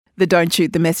The Don't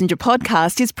Shoot the Messenger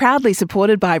podcast is proudly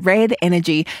supported by Red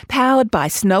Energy, powered by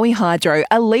Snowy Hydro,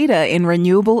 a leader in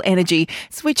renewable energy.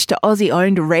 Switch to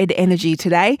Aussie-owned Red Energy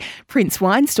today. Prince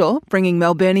Wine Store, bringing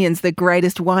Melburnians the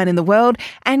greatest wine in the world.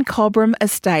 And Cobram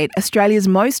Estate, Australia's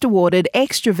most awarded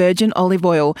extra virgin olive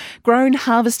oil, grown,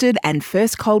 harvested and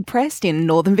first cold pressed in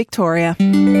northern Victoria.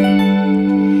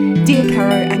 Dear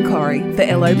Caro and Corrie, for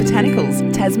LO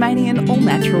Botanicals, Tasmanian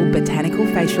all-natural botanical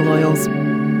facial oils.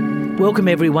 Welcome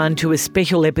everyone to a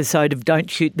special episode of Don't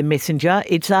Shoot the Messenger.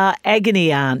 It's our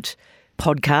Agony Aunt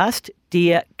podcast,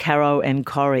 Dear Caro and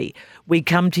Corrie. We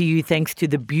come to you thanks to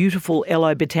the beautiful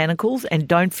LO Botanicals, and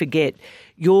don't forget,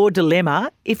 your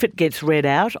dilemma, if it gets read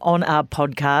out on our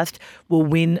podcast, will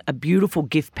win a beautiful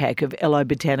gift pack of LO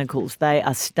Botanicals. They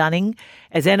are stunning,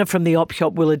 as Anna from the op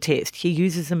shop will attest. She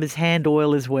uses them as hand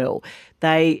oil as well.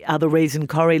 They are the reason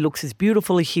Corrie looks as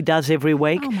beautiful as she does every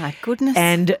week. Oh my goodness.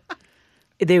 And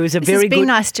there was a This very is Be good.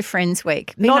 Nice to Friends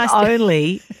week. Not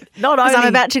only. Because I'm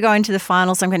about to go into the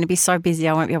finals. I'm going to be so busy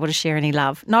I won't be able to share any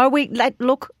love. No,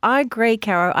 look, I agree,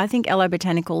 Caro. I think LO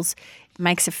Botanicals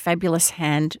makes a fabulous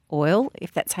hand oil,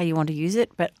 if that's how you want to use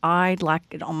it, but I like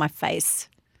it on my face.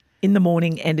 In the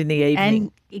morning and in the evening.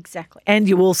 And exactly. And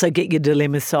you also get your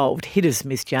dilemma solved. Hit us,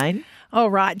 Miss Jane. All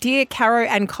right. Dear Caro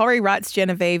and Corrie, writes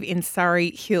Genevieve in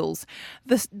Surrey Hills.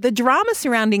 The drama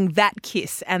surrounding that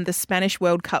kiss and the Spanish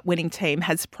World Cup winning team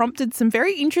has prompted some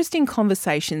very interesting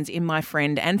conversations in my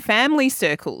friend and family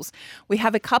circles. We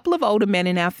have a couple of older men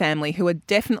in our family who are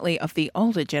definitely of the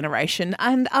older generation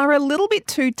and are a little bit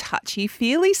too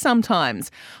touchy-feely sometimes.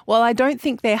 While I don't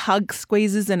think their hug,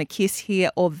 squeezes and a kiss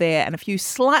here or there and a few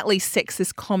slightly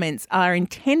sexist comments are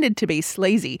intended to be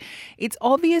sleazy, it's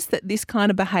obvious that this kind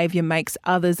of behaviour makes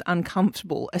others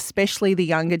uncomfortable, especially the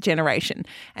younger generation,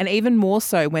 and even more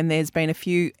so when there's been a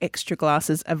few extra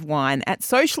glasses of wine at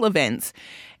social events.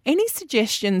 Any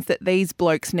suggestions that these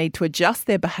blokes need to adjust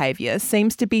their behaviour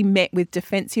seems to be met with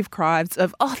defensive cries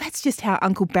of, oh, that's just how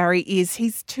Uncle Barry is.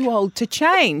 He's too old to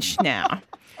change now.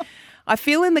 I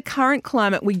feel in the current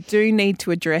climate we do need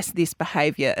to address this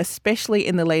behaviour, especially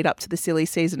in the lead up to the silly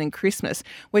season and Christmas.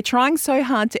 We're trying so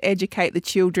hard to educate the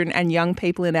children and young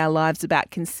people in our lives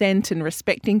about consent and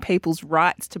respecting people's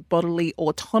rights to bodily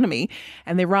autonomy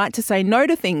and their right to say no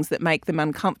to things that make them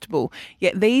uncomfortable,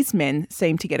 yet these men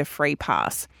seem to get a free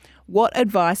pass. What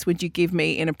advice would you give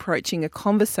me in approaching a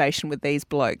conversation with these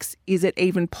blokes? Is it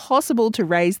even possible to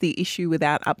raise the issue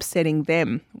without upsetting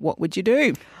them? What would you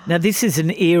do? Now, this is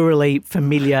an eerily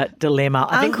familiar dilemma.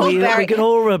 I think we can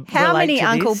all relate to this. How many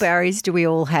Uncle Barrys do we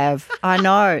all have? I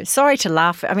know. Sorry to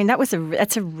laugh. I mean, that's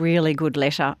a really good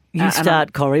letter. You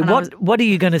start, Corrie. What are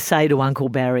you going to say to Uncle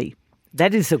Barry?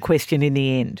 That is the question in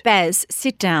the end. Baz,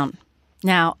 sit down.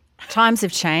 Now, times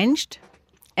have changed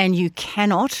and you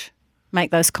cannot make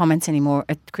those comments anymore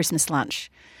at Christmas lunch.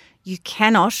 You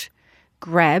cannot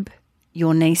grab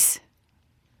your niece,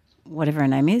 whatever her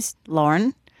name is,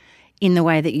 Lauren, in the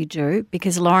way that you do,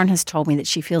 because Lauren has told me that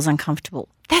she feels uncomfortable.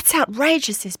 That's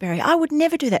outrageous, says Barry. I would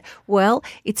never do that. Well,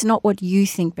 it's not what you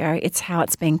think, Barry. It's how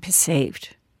it's being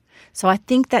perceived. So I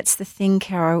think that's the thing,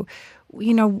 Caro.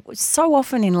 You know, so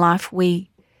often in life we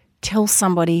tell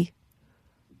somebody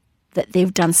that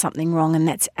they've done something wrong and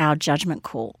that's our judgment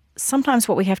call. Sometimes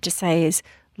what we have to say is,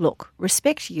 look,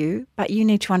 respect you, but you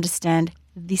need to understand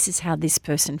this is how this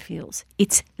person feels.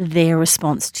 It's their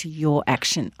response to your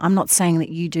action. I'm not saying that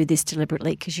you do this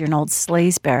deliberately because you're an old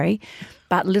sleaze, Barry,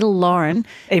 but little Lauren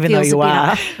Even though you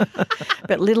are.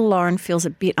 But little Lauren feels a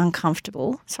bit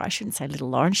uncomfortable. Sorry, I shouldn't say little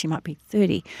Lauren. She might be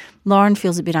 30. Lauren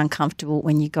feels a bit uncomfortable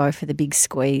when you go for the big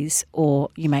squeeze or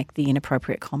you make the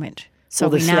inappropriate comment. So or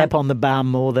the slap on the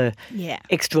bum or the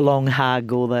extra long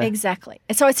hug or the... Exactly.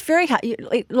 So it's very hard.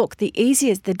 Look, the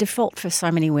default for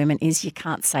so many women is you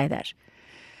can't say that.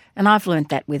 And I've learned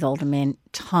that with older men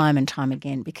time and time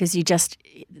again because they just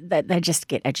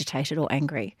get agitated or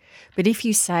angry. But if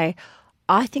you say,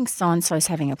 I think so-and-so's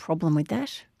having a problem with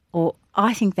that, or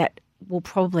I think that will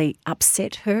probably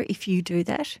upset her if you do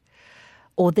that,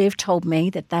 or they've told me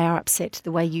that they are upset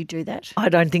the way you do that. I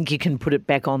don't think you can put it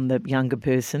back on the younger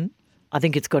person. I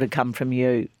think it's got to come from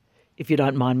you, if you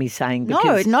don't mind me saying.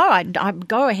 Because, I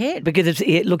go ahead. Because,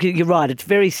 look, you're right, it's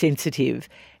very sensitive.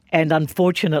 And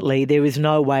unfortunately, there is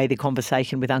no way the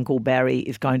conversation with Uncle Barry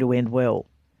is going to end well.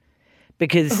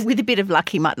 Because with a bit of luck,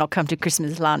 he might not come to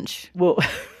Christmas lunch. Well,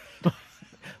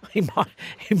 he might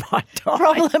die.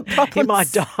 Problems. He might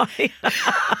die.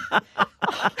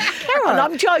 Carol,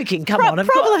 I'm joking. Come on.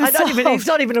 He's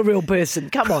not even a real person.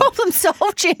 Come on. Problem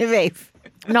solved, Genevieve.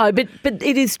 No, but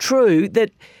it is true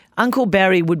that Uncle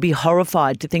Barry would be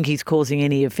horrified to think he's causing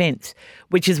any offence,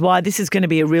 which is why this is going to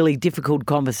be a really difficult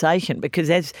conversation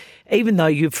because even though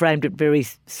you've framed it very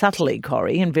subtly,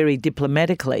 Corrie, and very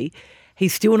diplomatically,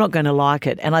 he's still not going to like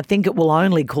it. And I think it will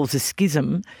only cause a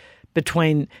schism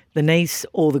between the niece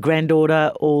or the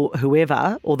granddaughter or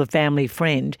whoever or the family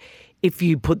friend if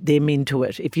you put them into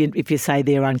it, if you say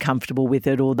they're uncomfortable with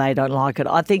it or they don't like it.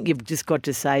 I think you've just got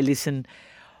to say, listen,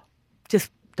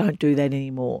 just don't do that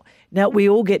anymore. Now, we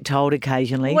all get told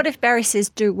occasionally. What if Barry says,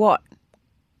 do what?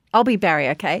 I'll be Barry,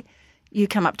 okay? You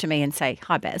come up to me and say,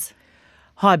 hi, Baz.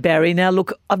 Hi, Barry. Now,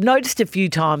 look, I've noticed a few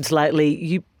times lately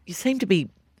you seem to be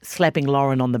slapping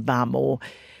Lauren on the bum or,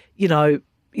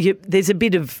 there's a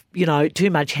bit of, too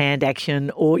much hand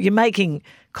action or you're making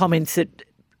comments that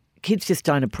kids just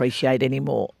don't appreciate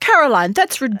anymore. Caroline,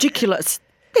 that's ridiculous.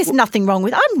 There's nothing wrong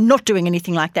with it. I'm not doing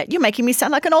anything like that. You're making me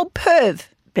sound like an old perv.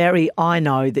 Barry, I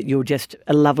know that you're just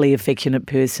a lovely, affectionate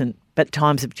person, but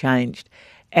times have changed.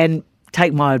 And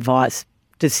take my advice,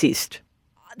 desist.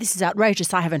 This is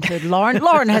outrageous. I haven't heard Lauren.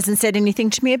 Lauren hasn't said anything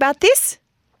to me about this.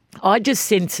 I just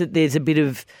sense that there's a bit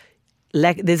of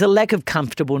there's a lack of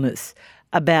comfortableness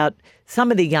about some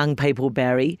of the young people,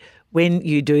 Barry, when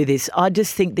you do this. I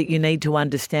just think that you need to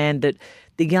understand that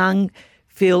the young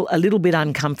feel a little bit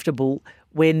uncomfortable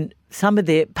when some of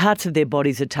their parts of their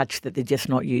bodies are touched that they're just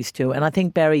not used to. And I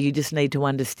think, Barry, you just need to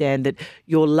understand that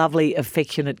your lovely,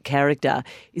 affectionate character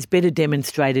is better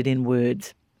demonstrated in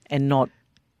words and not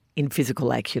in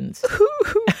physical actions.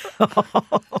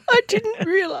 I didn't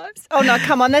realise. Oh, no,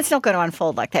 come on. That's not going to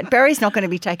unfold like that. Barry's not going to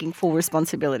be taking full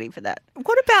responsibility for that.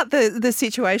 What about the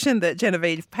situation that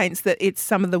Genevieve paints that it's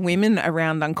some of the women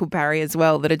around Uncle Barry as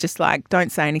well that are just like,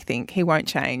 don't say anything. He won't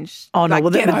change. Oh, no. Like,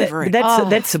 Well, get over it.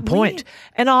 That's the point.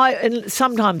 And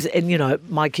sometimes,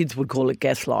 my kids would call it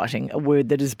gaslighting, a word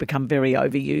that has become very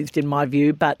overused in my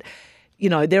view. But,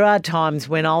 there are times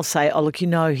when I'll say, oh, look, he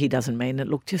doesn't mean it.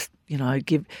 Look, just,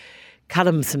 cut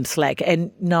him some slack.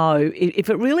 And no, if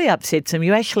it really upsets him,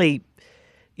 you actually,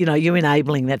 you're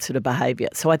enabling that sort of behaviour.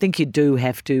 So I think you do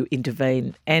have to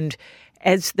intervene. And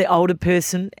as the older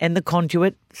person and the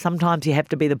conduit, sometimes you have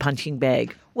to be the punching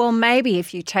bag. Well, maybe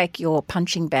if you take your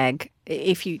punching bag,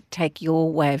 if you take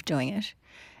your way of doing it,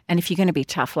 and if you're going to be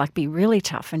tough, like be really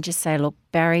tough and just say, look,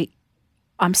 Barry,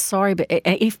 I'm sorry, but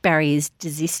if Barry is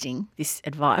desisting this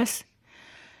advice,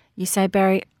 you say,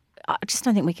 Barry, I just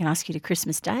don't think we can ask you to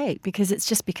Christmas Day because it's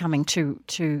just becoming too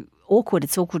awkward.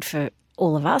 It's awkward for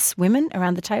all of us women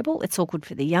around the table. It's awkward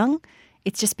for the young.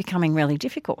 It's just becoming really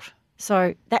difficult.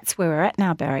 So that's where we're at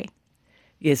now, Barry.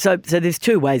 Yeah, so there's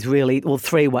two ways really, or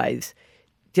three ways.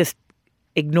 Just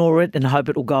ignore it and hope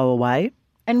it will go away.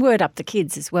 And word up the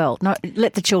kids as well. No,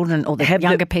 let the children or the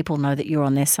younger people know that you're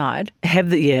on their side.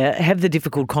 Have the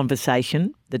difficult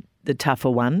conversation, the tougher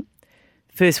one.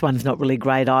 First one's not really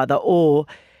great either. Or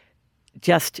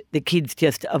just the kids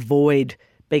just avoid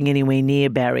being anywhere near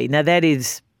Barry. Now that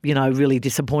is, really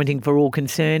disappointing for all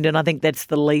concerned, and I think that's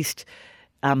the least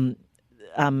the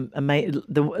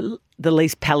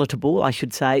least palatable, I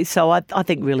should say. So I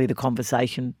think really the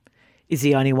conversation is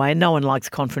the only way. No one likes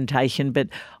confrontation, but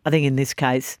I think in this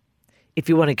case, if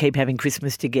you want to keep having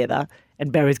Christmas together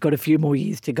and Barry's got a few more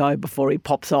years to go before he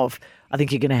pops off, I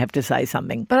think you're going to have to say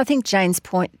something. But I think Jane's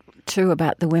point too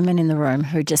about the women in the room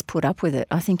who just put up with it,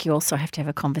 I think you also have to have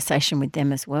a conversation with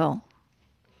them as well.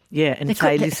 Yeah, and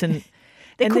say, listen...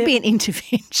 There could be an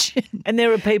intervention. And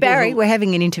there are people Barry, we're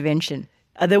having an intervention.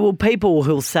 There will people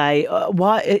who'll say,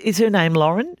 "Why is her name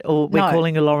Lauren?" Or we're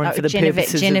calling her Lauren for the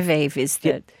purposes Genevieve is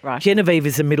the right. Genevieve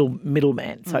is a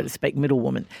middleman, so to speak,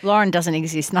 middlewoman. Lauren doesn't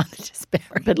exist, neither does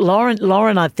Barry. But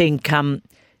Lauren, I think,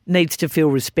 needs to feel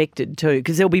respected too,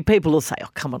 because there'll be people who'll say, "Oh,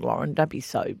 come on, Lauren, don't be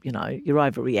so, you're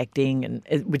overreacting," and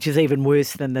which is even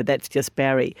worse than that's just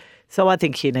Barry. So I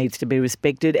think she needs to be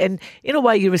respected, and in a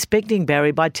way, you're respecting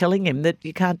Barry by telling him that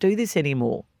you can't do this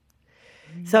anymore.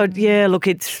 So, yeah, look,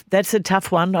 that's a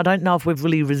tough one. I don't know if we've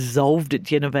really resolved it,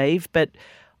 Genevieve, but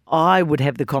I would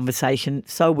have the conversation.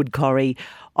 So would Corrie.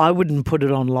 I wouldn't put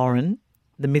it on Lauren,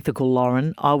 the mythical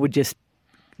Lauren. I would just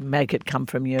make it come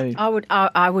from you. I would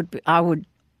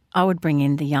bring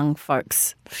in the young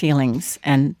folks' feelings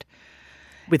and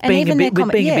being a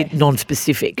bit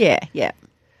non-specific. Yeah.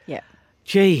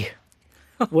 Gee.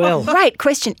 Well, great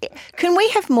question. Can we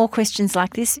have more questions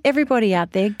like this? Everybody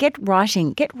out there, get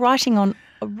writing on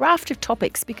a raft of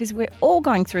topics because we're all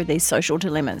going through these social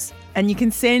dilemmas. And you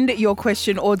can send your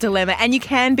question or dilemma, and you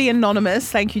can be anonymous.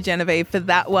 Thank you, Genevieve, for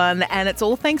that one. And it's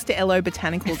all thanks to LO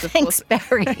Botanicals, of Thanks, course.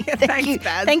 Barry. Thanks,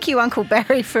 Baz. Thank you, Uncle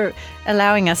Barry, for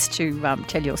allowing us to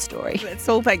tell your story. It's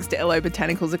all thanks to LO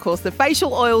Botanicals, of course. The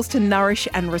facial oils to nourish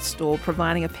and restore,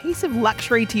 providing a piece of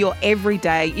luxury to your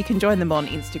everyday. You can join them on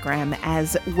Instagram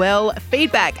as well.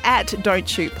 Feedback at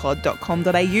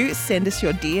don'tshootpod.com.au. Send us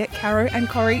your Dear Caro and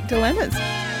Corrie dilemmas.